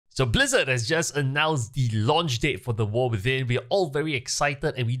So Blizzard has just announced the launch date for The War Within. We're all very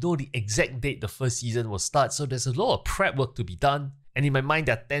excited and we know the exact date the first season will start, so there's a lot of prep work to be done. And in my mind,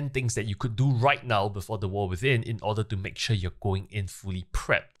 there are 10 things that you could do right now before The War Within in order to make sure you're going in fully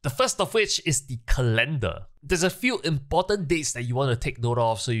prepped. The first of which is the calendar. There's a few important dates that you want to take note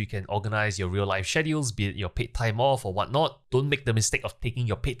of so you can organize your real life schedules, be it your paid time off or whatnot. Don't make the mistake of taking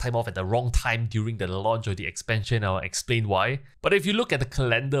your paid time off at the wrong time during the launch of the expansion. I'll explain why. But if you look at the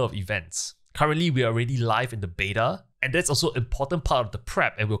calendar of events, currently we are already live in the beta, and that's also an important part of the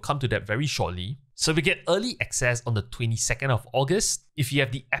prep, and we'll come to that very shortly. So we get early access on the 22nd of August. If you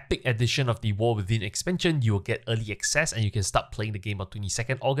have the Epic Edition of the War Within expansion, you will get early access and you can start playing the game on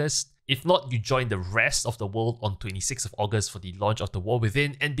 22nd August. If not, you join the rest of the world on 26th of August for the launch of the War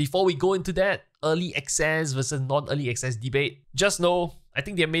Within. And before we go into that early access versus non-early access debate, just know, I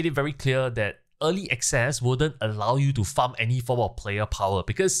think they made it very clear that early access wouldn't allow you to farm any form of player power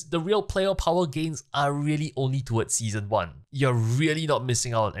because the real player power gains are really only towards Season 1. You're really not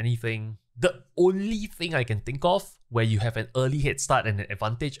missing out on anything. The only thing I can think of where you have an early head start and an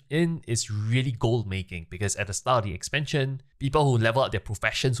advantage in is really gold making, because at the start of the expansion, people who level up their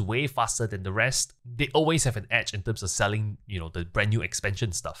professions way faster than the rest, they always have an edge in terms of selling, the brand new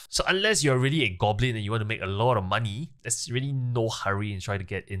expansion stuff. So unless you're really a goblin and you want to make a lot of money, there's really no hurry in trying to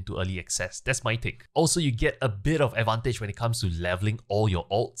get into early access. That's my take. Also, you get a bit of advantage when it comes to leveling all your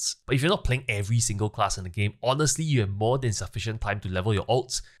alts. But if you're not playing every single class in the game, honestly, you have more than sufficient time to level your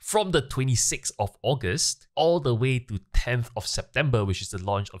alts from the 26th of August all the way to 10th of September, which is the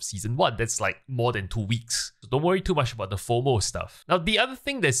launch of Season 1. That's like more than 2 weeks. So don't worry too much about the FOMO stuff. Now, the other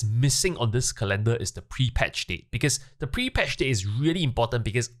thing that's missing on this calendar is the pre-patch date, because the pre-patch date is really important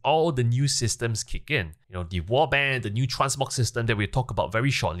because all the new systems kick in. The warband, the new Transmog system that we'll talk about very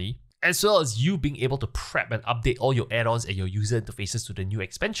shortly, as well as you being able to prep and update all your add-ons and your user interfaces to the new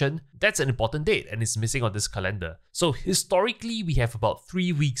expansion. That's an important date and it's missing on this calendar. So historically, we have about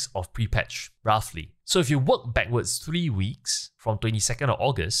 3 weeks of pre-patch, roughly. So if you work backwards 3 weeks from 22nd of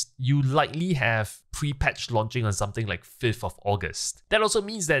August, you likely have pre-patch launching on something like 5th of August. That also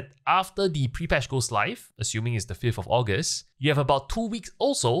means that after the pre-patch goes live, assuming it's the 5th of August, you have about 2 weeks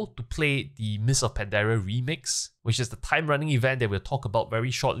also to play the Mists of Pandaria remix, which is the time-running event that we'll talk about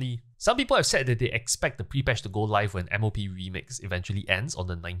very shortly. Some people have said that they expect the pre-patch to go live when MOP Remix eventually ends on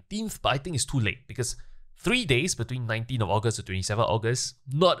the 19th, but I think it's too late because 3 days between 19th of August to 27th of August,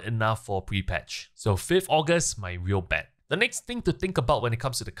 not enough for pre-patch. So 5th August, my real bet. The next thing to think about when it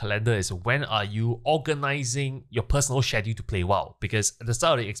comes to the calendar is when are you organizing your personal schedule to play WoW? Because at the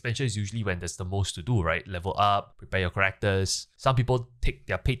start of the expansion is usually when there's the most to do, right? Level up, prepare your characters. Some people take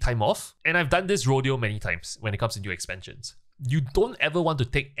their paid time off. And I've done this rodeo many times when it comes to new expansions. You don't ever want to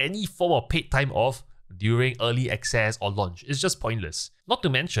take any form of paid time off during early access or launch. It's just pointless. Not to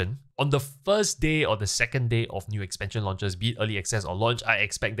mention, on the first day or the second day of new expansion launches, be it early access or launch, I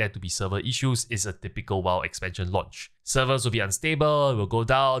expect there to be server issues. It's a typical WoW expansion launch. Servers will be unstable, will go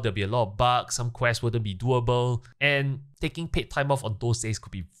down, there'll be a lot of bugs, some quests wouldn't be doable, and taking paid time off on those days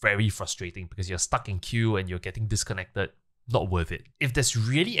could be very frustrating because you're stuck in queue and you're getting disconnected. Not worth it. If there's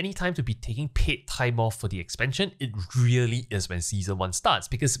really any time to be taking paid time off for the expansion, it really is when Season 1 starts.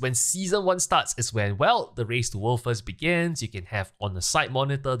 Because when Season 1 starts is when, well, the race to world first begins. You can have on the side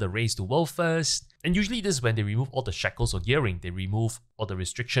monitor the race to world first. And usually this is when they remove all the shackles or gearing. They remove all the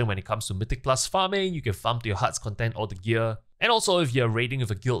restriction when it comes to Mythic Plus farming. You can farm to your heart's content all the gear. And also if you're raiding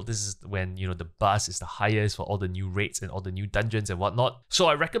with a guild, this is when, the buzz is the highest for all the new raids and all the new dungeons and whatnot. So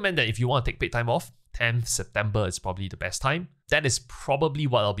I recommend that if you want to take paid time off, 10th September is probably the best time. That is probably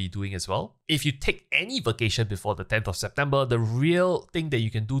what I'll be doing as well. If you take any vacation before the 10th of September, the real thing that you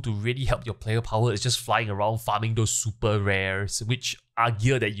can do to really help your player power is just flying around farming those super rares, which are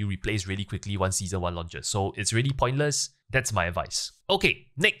gear that you replace really quickly once Season 1 launches. So it's really pointless. That's my advice. Okay,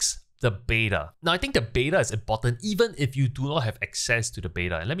 next, the beta. Now I think the beta is important even if you do not have access to the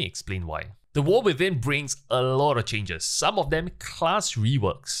beta, and let me explain why. The War Within brings a lot of changes, some of them class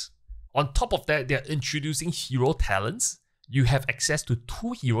reworks. On top of that, they're introducing hero talents. You have access to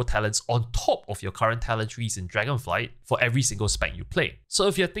 2 hero talents on top of your current talent trees in Dragonflight for every single spec you play. So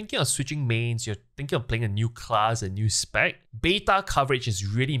if you're thinking of switching mains, you're thinking of playing a new class, a new spec, beta coverage is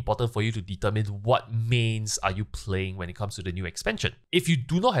really important for you to determine what mains are you playing when it comes to the new expansion. If you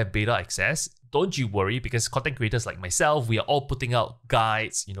do not have beta access, don't you worry, because content creators like myself, we are all putting out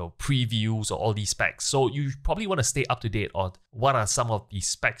guides, previews or all these specs. So you probably want to stay up to date on what are some of the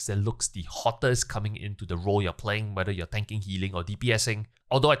specs that looks the hottest coming into the role you're playing, whether you're tanking, healing, or DPSing.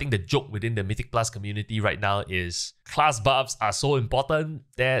 Although I think the joke within the Mythic Plus community right now is class buffs are so important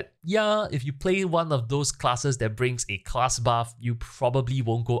that, yeah, if you play one of those classes that brings a class buff, you probably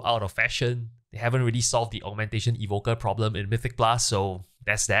won't go out of fashion. They haven't really solved the augmentation evoker problem in Mythic Plus, so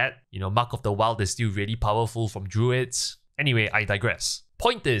that's that. Mark of the Wild is still really powerful from druids. Anyway, I digress.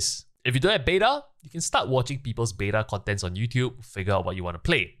 Point is, if you don't have beta, you can start watching people's beta contents on YouTube, figure out what you want to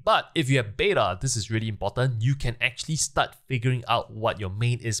play. But if you have beta, this is really important, you can actually start figuring out what your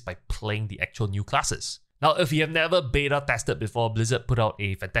main is by playing the actual new classes. Now, if you have never beta tested before, Blizzard put out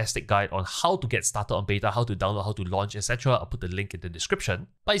a fantastic guide on how to get started on beta, how to download, how to launch, etc. I'll put the link in the description.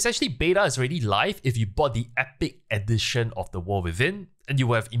 But essentially, beta is already live if you bought the Epic Edition of The War Within, and you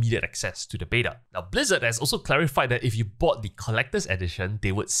will have immediate access to the beta. Now, Blizzard has also clarified that if you bought the Collector's Edition,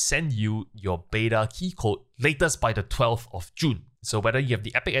 they would send you your beta key code latest by the 12th of June. So whether you have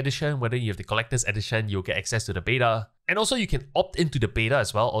the Epic Edition, whether you have the Collector's Edition, you'll get access to the beta. And also you can opt into the beta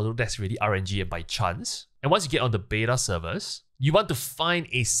as well, although that's really RNG and by chance. And once you get on the beta servers, you want to find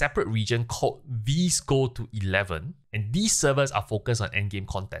a separate region called 𝗙𝗡𝗘𝗘, and these servers are focused on endgame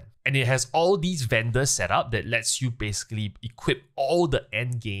content. And it has all these vendors set up that lets you basically equip all the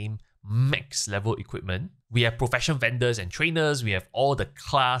endgame max level equipment. We have profession vendors and trainers, we have all the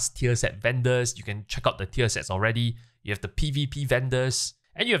class tier set vendors, you can check out the tier sets already. You have the PvP vendors,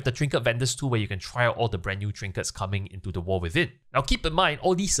 and you have the trinket vendors too, where you can try out all the brand new trinkets coming into the War Within. Now keep in mind,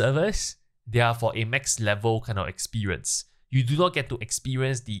 all these servers, they are for a max level kind of experience. You do not get to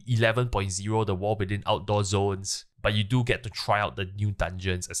experience the 11.0, the War Within outdoor zones, but you do get to try out the new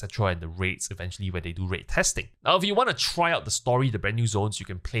dungeons, etc. and the raids eventually when they do raid testing. Now if you want to try out the story, the brand new zones, you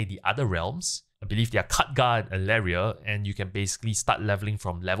can play the other realms. I believe they are 𝗙𝗘𝗘 and 𝗪𝗟, and you can basically start leveling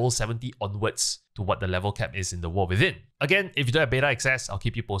from level 70 onwards to what the level cap is in the War Within. Again, if you don't have beta access, I'll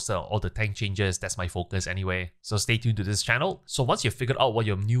keep you posted on all the tank changes. That's my focus anyway. So stay tuned to this channel. So once you've figured out what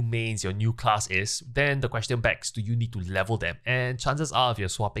your new mains, your new class is, then the question begs, do you need to level them? And chances are, if you're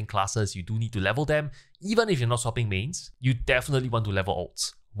swapping classes, you do need to level them. Even if you're not swapping mains, you definitely want to level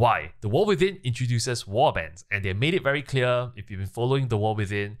ults. Why? The War Within introduces warbands, and they made it very clear, if you've been following the War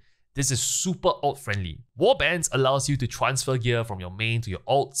Within, this is super ult friendly. Warbands allows you to transfer gear from your main to your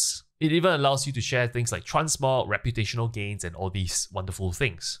ults. It even allows you to share things like transmog, reputational gains, and all these wonderful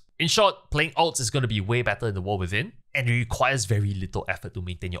things. In short, playing ults is going to be way better in the War Within, and it requires very little effort to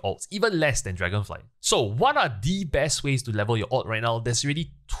maintain your ults, even less than Dragonflight. So what are the best ways to level your ult right now? There's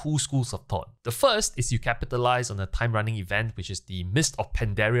really two schools of thought. The first is you capitalize on the time running event, which is the Mist of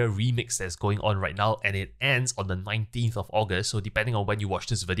Pandaria remix that's going on right now, and it ends on the 19th of August. So depending on when you watch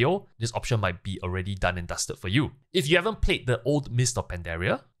this video, this option might be already done and dusted for you. If you haven't played the old Mist of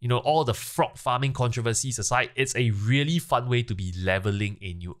Pandaria, all the frog farming controversies aside, it's a really fun way to be leveling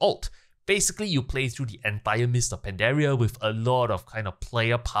a new ult. Basically, you play through the entire Mist of Pandaria with a lot of kind of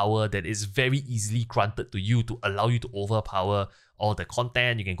player power that is very easily granted to you to allow you to overpower all the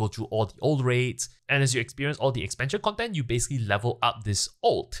content. You can go through all the old raids, and as you experience all the expansion content, you basically level up this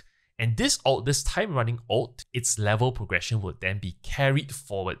ult. And this ult, this time running ult, its level progression would then be carried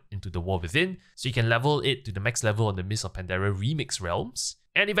forward into the War Within, so you can level it to the max level on the Mist of Pandaria remix realms.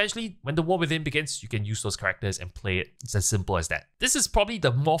 And eventually, when the War Within begins, you can use those characters and play it. It's as simple as that. This is probably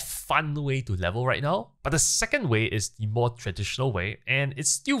the more fun way to level right now. But the second way is the more traditional way, and it's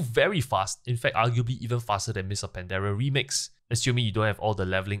still very fast. In fact, arguably even faster than Mist of Pandaria Remix, assuming you don't have all the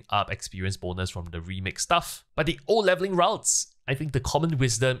leveling up experience bonus from the remix stuff. But the old leveling routes, I think the common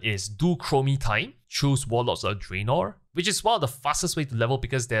wisdom is do Chromie time, choose Warlords of Draenor, which is one of the fastest way to level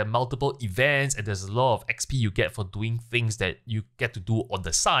because there are multiple events and there's a lot of XP you get for doing things that you get to do on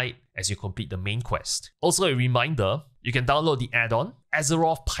the side as you complete the main quest. Also a reminder, you can download the add-on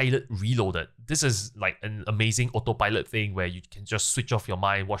AZEROTH Pilot Reloaded. This is like an amazing autopilot thing where you can just switch off your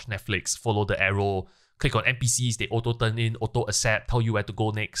mind, watch Netflix, follow the arrow, click on NPCs, they auto turn in, auto accept, tell you where to go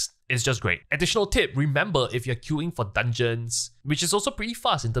next. It's just great. Additional tip, remember if you're queuing for dungeons, which is also pretty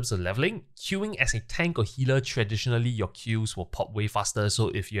fast in terms of leveling, queuing as a tank or healer, traditionally your queues will pop way faster. So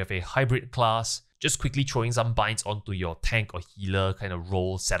if you have a hybrid class, just quickly throwing some binds onto your tank or healer kind of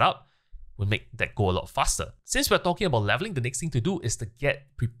role setup will make that go a lot faster. Since we're talking about leveling, the next thing to do is to get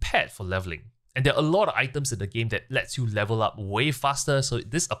prepared for leveling. And there are a lot of items in the game that lets you level up way faster, so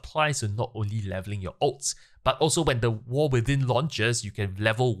this applies to not only leveling your ults, but also when the War Within launches, you can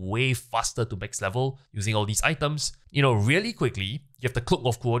level way faster to max level using all these items. Really quickly, you have the Cloak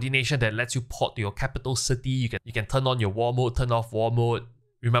of Coordination that lets you port to your capital city. You can turn on your war mode, turn off war mode.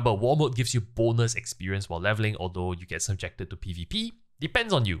 Remember, War Mode gives you bonus experience while leveling, although you get subjected to PvP.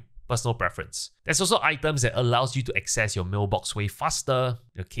 Depends on you. Personal preference. There's also items that allows you to access your mailbox way faster.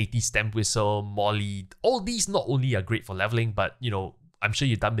 Your KT Stamp Whistle, Molly, all these not only are great for leveling, but I'm sure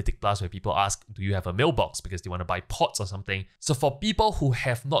you've done Mythic Plus where people ask, do you have a mailbox because they want to buy pots or something. So for people who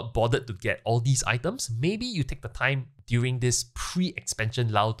have not bothered to get all these items, maybe you take the time during this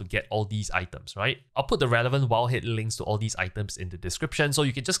pre-expansion lull to get all these items, right? I'll put the relevant Wildhead links to all these items in the description, so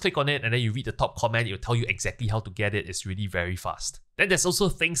you can just click on it and then you read the top comment, it'll tell you exactly how to get it. It's really very fast. Then there's also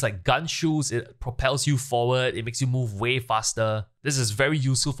things like gun shoes. It propels you forward, it makes you move way faster. This is very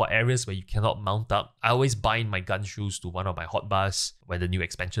useful for areas where you cannot mount up. I always bind my gun shoes to one of my hotbars when the new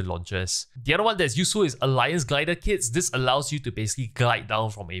expansion launches. The other one that's useful is Alliance Glider Kits. This allows you to basically glide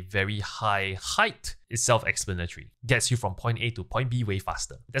down from a very high height. It's self-explanatory. Gets you from point A to point B way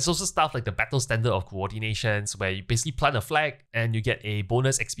faster. There's also stuff like the Battle Standard of Coordinations, where you basically plant a flag and you get a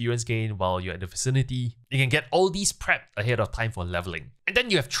bonus experience gain while you're at the vicinity. You can get all these prepped ahead of time for leveling. And then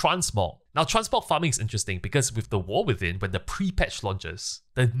you have Transmog. Now, Transmog farming is interesting because with the War Within, when the pre-patch launches,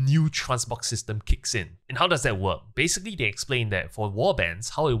 the new Transmog system kicks in. And how does that work? Basically, they explain that for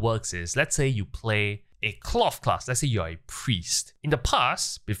warbands, how it works is, let's say you play a cloth class, let's say you're a priest. In the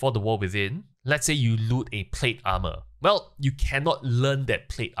past, before the War Within, let's say you loot a plate armor. Well, you cannot learn that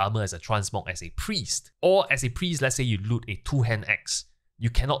plate armor as a transmog as a priest. Or as a priest, let's say you loot a two-hand axe. You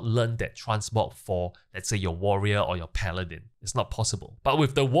cannot learn that transmog for, let's say, your warrior or your paladin. It's not possible. But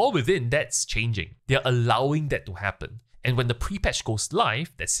with the War Within, that's changing. They're allowing that to happen. And when the pre-patch goes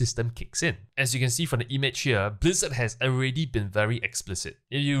live, that system kicks in. As you can see from the image here, Blizzard has already been very explicit.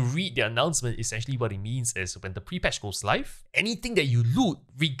 If you read the announcement, essentially what it means is when the pre-patch goes live, anything that you loot,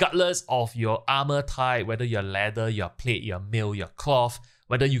 regardless of your armor type, whether you're leather, your plate, your mail, your cloth,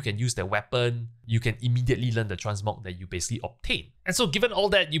 whether you can use the weapon, you can immediately learn the transmog that you basically obtain. And so given all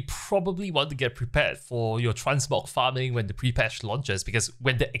that, you probably want to get prepared for your transmog farming when the pre-patch launches, because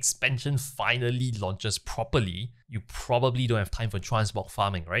when the expansion finally launches properly, you probably don't have time for transmog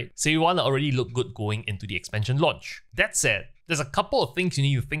farming, right? So you want to already look good going into the expansion launch. That said, there's a couple of things you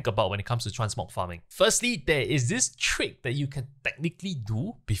need to think about when it comes to transmog farming. Firstly, there is this trick that you can technically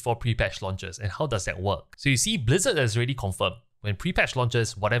do before pre-patch launches, and how does that work? So you see, Blizzard has already confirmed when pre-patch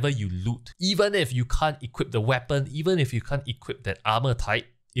launches, whatever you loot, even if you can't equip the weapon, even if you can't equip that armor type,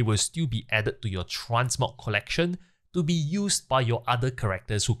 it will still be added to your transmog collection to be used by your other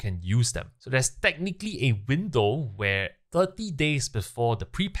characters who can use them. So there's technically a window where 30 days before the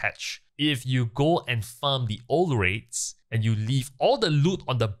pre-patch, if you go and farm the old raids and you leave all the loot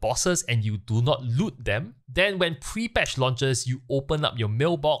on the bosses and you do not loot them, then when pre-patch launches, you open up your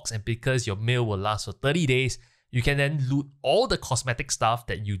mailbox, and because your mail will last for 30 days, you can then loot all the cosmetic stuff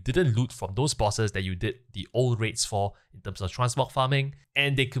that you didn't loot from those bosses that you did the old raids for in terms of transmog farming,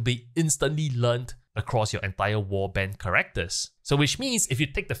 and they could be instantly learned across your entire warband characters. So which means if you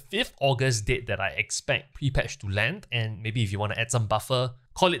take the 5th August date that I expect pre-patch to land, and maybe if you want to add some buffer,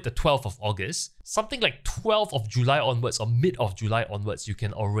 call it the 12th of August, something like 12th of July onwards or mid of July onwards, you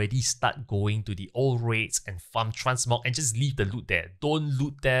can already start going to the old raids and farm transmog and just leave the loot there. Don't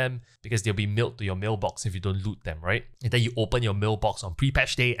loot them because they'll be mailed to your mailbox if you don't loot them, right? And then you open your mailbox on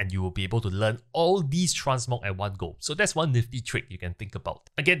pre-patch day and you will be able to learn all these transmog at one go. So that's one nifty trick you can think about.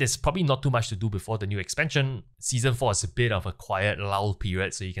 Again, there's probably not too much to do before the new expansion. Season 4 is a bit of a quiet lull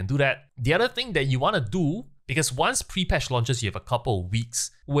period, so you can do that. The other thing that you want to do, because once pre-patch launches, you have a couple of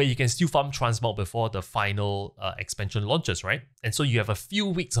weeks where you can still farm transmog before the final expansion launches, right? And so you have a few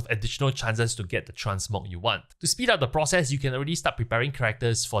weeks of additional chances to get the transmog you want. To speed up the process, you can already start preparing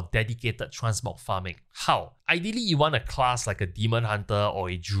characters for dedicated transmog farming. How? Ideally, you want a class like a Demon Hunter or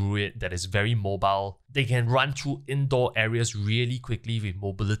a Druid that is very mobile. They can run through indoor areas really quickly with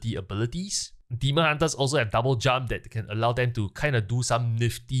mobility abilities. Demon Hunters also have double jump that can allow them to kind of do some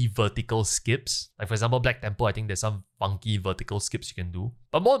nifty vertical skips. Like for example, Black Temple, I think there's some funky vertical skips you can do.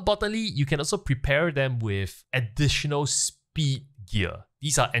 But more importantly, you can also prepare them with additional speed gear.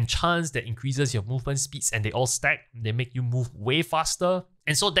 These are enchants that increases your movement speeds and they all stack. They make you move way faster.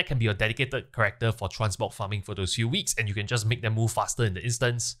 And so that can be your dedicated character for transmog farming for those few weeks, and you can just make them move faster in the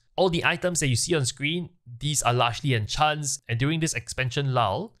instance. All the items that you see on screen, these are largely enchants, and during this expansion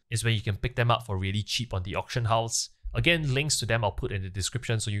lull is where you can pick them up for really cheap on the auction house. Again, links to them I'll put in the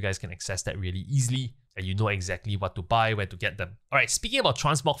description so you guys can access that really easily. and you know exactly what to buy, where to get them. Alright, speaking about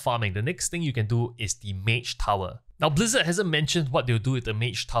transmog farming, the next thing you can do is the Mage Tower. Now, Blizzard hasn't mentioned what they'll do with the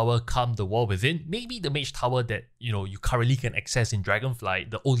Mage Tower come the War Within. Maybe the Mage Tower that you currently can access in Dragonflight,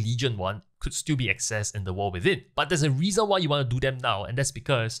 the old Legion one, could still be accessed in the War Within. But there's a reason why you want to do them now, and that's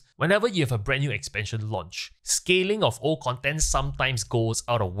because whenever you have a brand new expansion launch, scaling of old content sometimes goes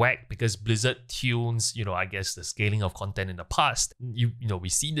out of whack because Blizzard tunes, I guess the scaling of content in the past.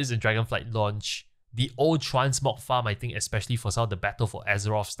 We've seen this in Dragonflight launch. The old transmog farm, I think especially for some of the Battle for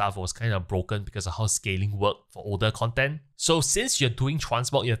Azeroth stuff, was kind of broken because of how scaling worked for older content. So since you're doing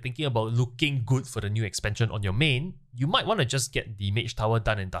transmog, you're thinking about looking good for the new expansion on your main, you might want to just get the Mage Tower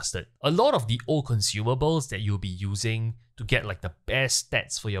done and dusted. A lot of the old consumables that you'll be using to get like the best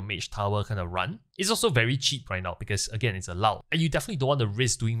stats for your Mage Tower kind of run is also very cheap right now because again, it's allowed. And you definitely don't want to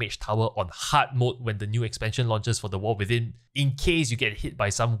risk doing Mage Tower on hard mode when the new expansion launches for the War Within in case you get hit by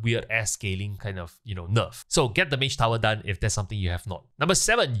some weird ass scaling kind of, nerf. So get the Mage Tower done if that's something you have not. Number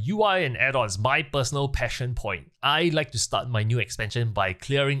 7, UI and add-ons, my personal passion point. I like to start my new expansion by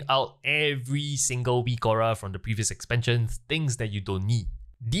clearing out every single weak aura from the previous expansion, things that you don't need.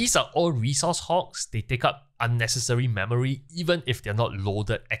 These are all resource hogs. They take up unnecessary memory even if they're not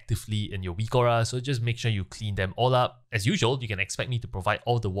loaded actively in your weak aura, so just make sure you clean them all up. As usual, you can expect me to provide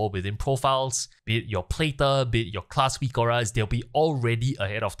all the War Within profiles, be it your plater, be it your class weak auras, they'll be all ready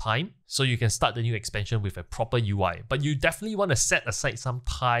ahead of time, so you can start the new expansion with a proper UI. But you definitely want to set aside some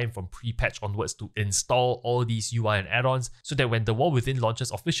time from pre-patch onwards to install all these UI and add-ons so that when the War Within launches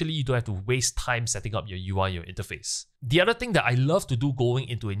officially, you don't have to waste time setting up your UI, your interface. The other thing that I love to do going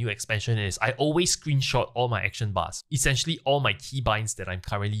into a new expansion is I always screenshot all my action bars, essentially all my keybinds that I'm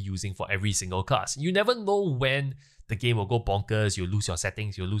currently using for every single class. You never know when the game will go bonkers, you'll lose your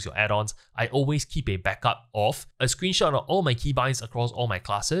settings, you'll lose your add-ons. I always keep a backup of a screenshot of all my keybinds across all my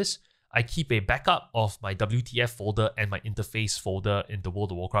classes. I keep a backup of my WTF folder and my interface folder in the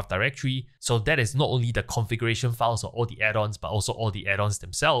World of Warcraft directory. So that is not only the configuration files of all the add-ons, but also all the add-ons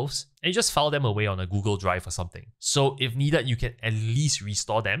themselves. And you just file them away on a Google Drive or something. So if needed, you can at least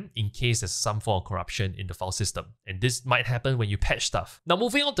restore them in case there's some form of corruption in the file system. And this might happen when you patch stuff. Now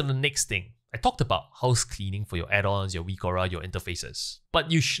moving on to the next thing. I talked about house cleaning for your add-ons, your weak aura, your interfaces. But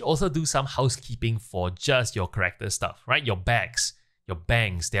you should also do some housekeeping for just your character stuff, right? Your bags. Your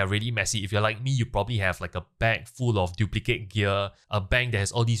banks, they are really messy. If you're like me, you probably have like a bag full of duplicate gear, a bank that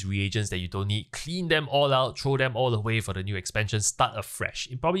has all these reagents that you don't need. Clean them all out, throw them all away for the new expansion, start afresh.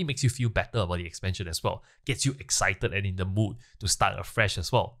 It probably makes you feel better about the expansion as well. Gets you excited and in the mood to start afresh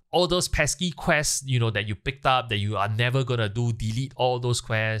as well. All those pesky quests, that you picked up that you are never gonna do, delete all those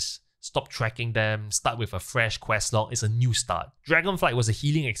quests. Stop tracking them, start with a fresh quest log. It's a new start. Dragonflight was a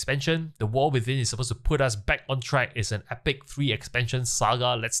healing expansion. The War Within is supposed to put us back on track. It's an epic 3 expansion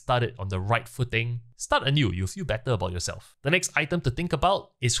saga. Let's start it on the right footing. Start anew, you'll feel better about yourself. The next item to think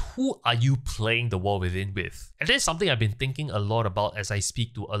about is who are you playing the War Within with? And this is something I've been thinking a lot about as I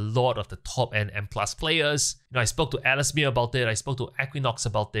speak to a lot of the top end M+ players. I spoke to Alismir about it, I spoke to Equinox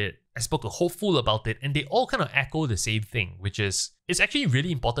about it, I spoke to Hopeful about it, and they all kind of echo the same thing, which is it's actually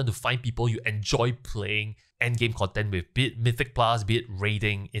really important to find people you enjoy playing endgame content with, be it Mythic Plus, be it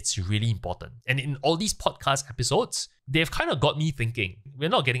raiding. It's really important. And in all these podcast episodes, they've kind of got me thinking, we're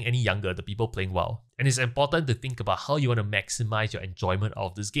not getting any younger, the people playing WoW. And it's important to think about how you want to maximize your enjoyment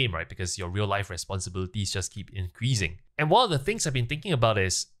of this game, right? Because your real life responsibilities just keep increasing. And one of the things I've been thinking about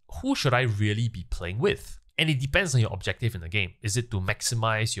is, who should I really be playing with? And it depends on your objective in the game. Is it to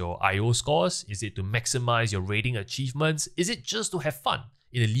maximize your IO scores? Is it to maximize your raiding achievements? Is it just to have fun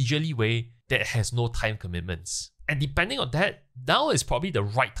in a leisurely way that has no time commitments? And depending on that, now is probably the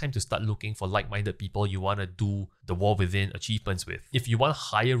right time to start looking for like-minded people you want to do the War Within achievements with. If you want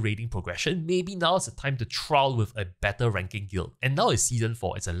higher rating progression, maybe now is the time to trial with a better ranking guild. And now is Season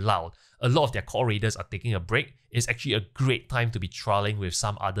 4, it's allowed. A lot of their core raiders are taking a break. It's actually a great time to be trialing with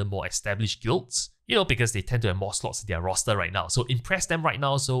some other more established guilds. Because they tend to have more slots in their roster right now. So impress them right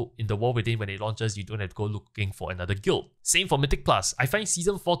now, so in the War Within, when it launches, you don't have to go looking for another guild. Same for Mythic Plus. I find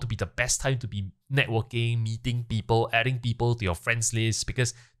Season 4 to be the best time to be networking, meeting people, adding people to your friends list,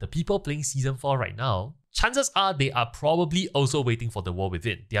 because the people playing Season 4 right now, chances are they are probably also waiting for the War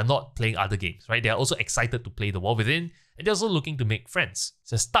Within. They are not playing other games, right? They are also excited to play the War Within, and they're also looking to make friends.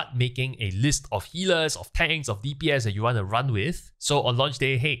 So start making a list of healers, of tanks, of DPS that you want to run with. So on launch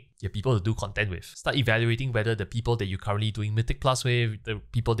day, hey, you have people to do content with. Start evaluating whether the people that you're currently doing Mythic Plus with, the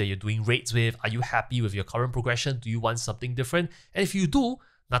people that you're doing raids with, are you happy with your current progression? Do you want something different? And if you do,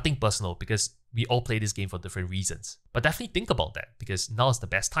 nothing personal, because we all play this game for different reasons. But definitely think about that, because now is the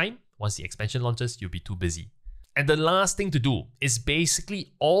best time. Once the expansion launches, you'll be too busy. And the last thing to do is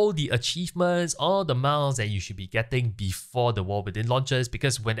basically all the achievements, all the miles that you should be getting before the War Within launches,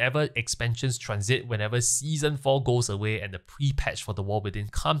 because whenever expansions transit, whenever Season 4 goes away and the pre-patch for the War Within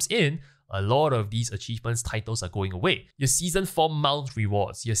comes in, a lot of these achievements titles are going away. Your Season 4 mount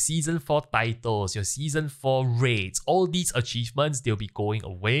rewards, your Season 4 titles, your Season 4 raids, all these achievements, they'll be going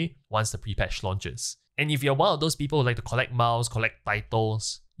away once the pre-patch launches. And if you're one of those people who like to collect mounts, collect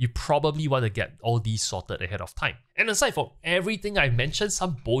titles, you probably want to get all these sorted ahead of time. And aside from everything I've mentioned,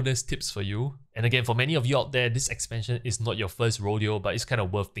 some bonus tips for you. And again, for many of you out there, this expansion is not your first rodeo, but it's kind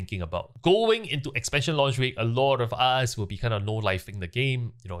of worth thinking about. Going into expansion launch week, a lot of us will be kind of no-lifing the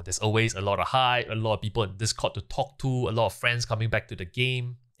game. You know, there's always a lot of hype, a lot of people in Discord to talk to, a lot of friends coming back to the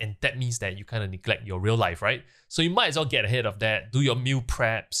game. And that means that you kind of neglect your real life, right? So you might as well get ahead of that, do your meal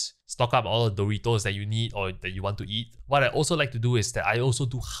preps, stock up all the Doritos that you need or that you want to eat. What I also like to do is that I also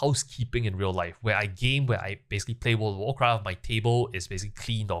do housekeeping in real life, where I game, where I basically play World of Warcraft. My table is basically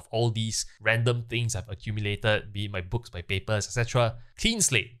cleaned of all these random things I've accumulated, be it my books, my papers, etc. Clean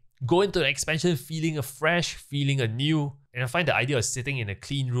slate. Go into an expansion feeling fresh, feeling anew. And I find the idea of sitting in a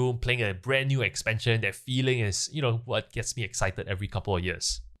clean room, playing a brand new expansion, that feeling is, you know, what gets me excited every couple of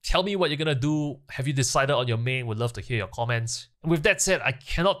years. Tell me what you're gonna do. Have you decided on your main? Would love to hear your comments. And with that said, I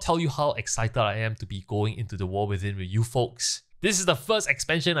cannot tell you how excited I am to be going into the War Within with you folks. This is the first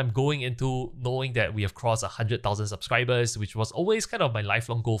expansion I'm going into knowing that we have crossed 100,000 subscribers, which was always kind of my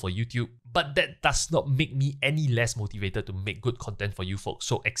lifelong goal for YouTube. But that does not make me any less motivated to make good content for you folks.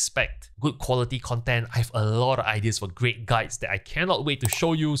 So expect good quality content. I have a lot of ideas for great guides that I cannot wait to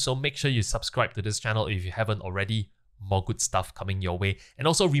show you. So make sure you subscribe to this channel if you haven't already. More good stuff coming your way. And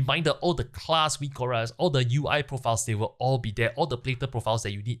also reminder, all the class weak auras, all the UI profiles, they will all be there. All the plater profiles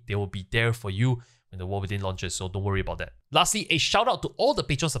that you need, they will be there for you when the War Within launches, so don't worry about that. Lastly, a shout out to all the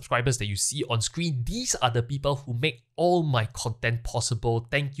Patreon subscribers that you see on screen. These are the people who make all my content possible.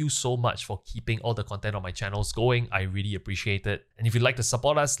 Thank you so much for keeping all the content on my channels going. I really appreciate it. And if you'd like to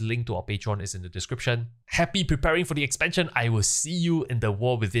support us, link to our Patreon is in the description. Happy preparing for the expansion. I will see you in the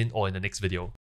War Within or in the next video.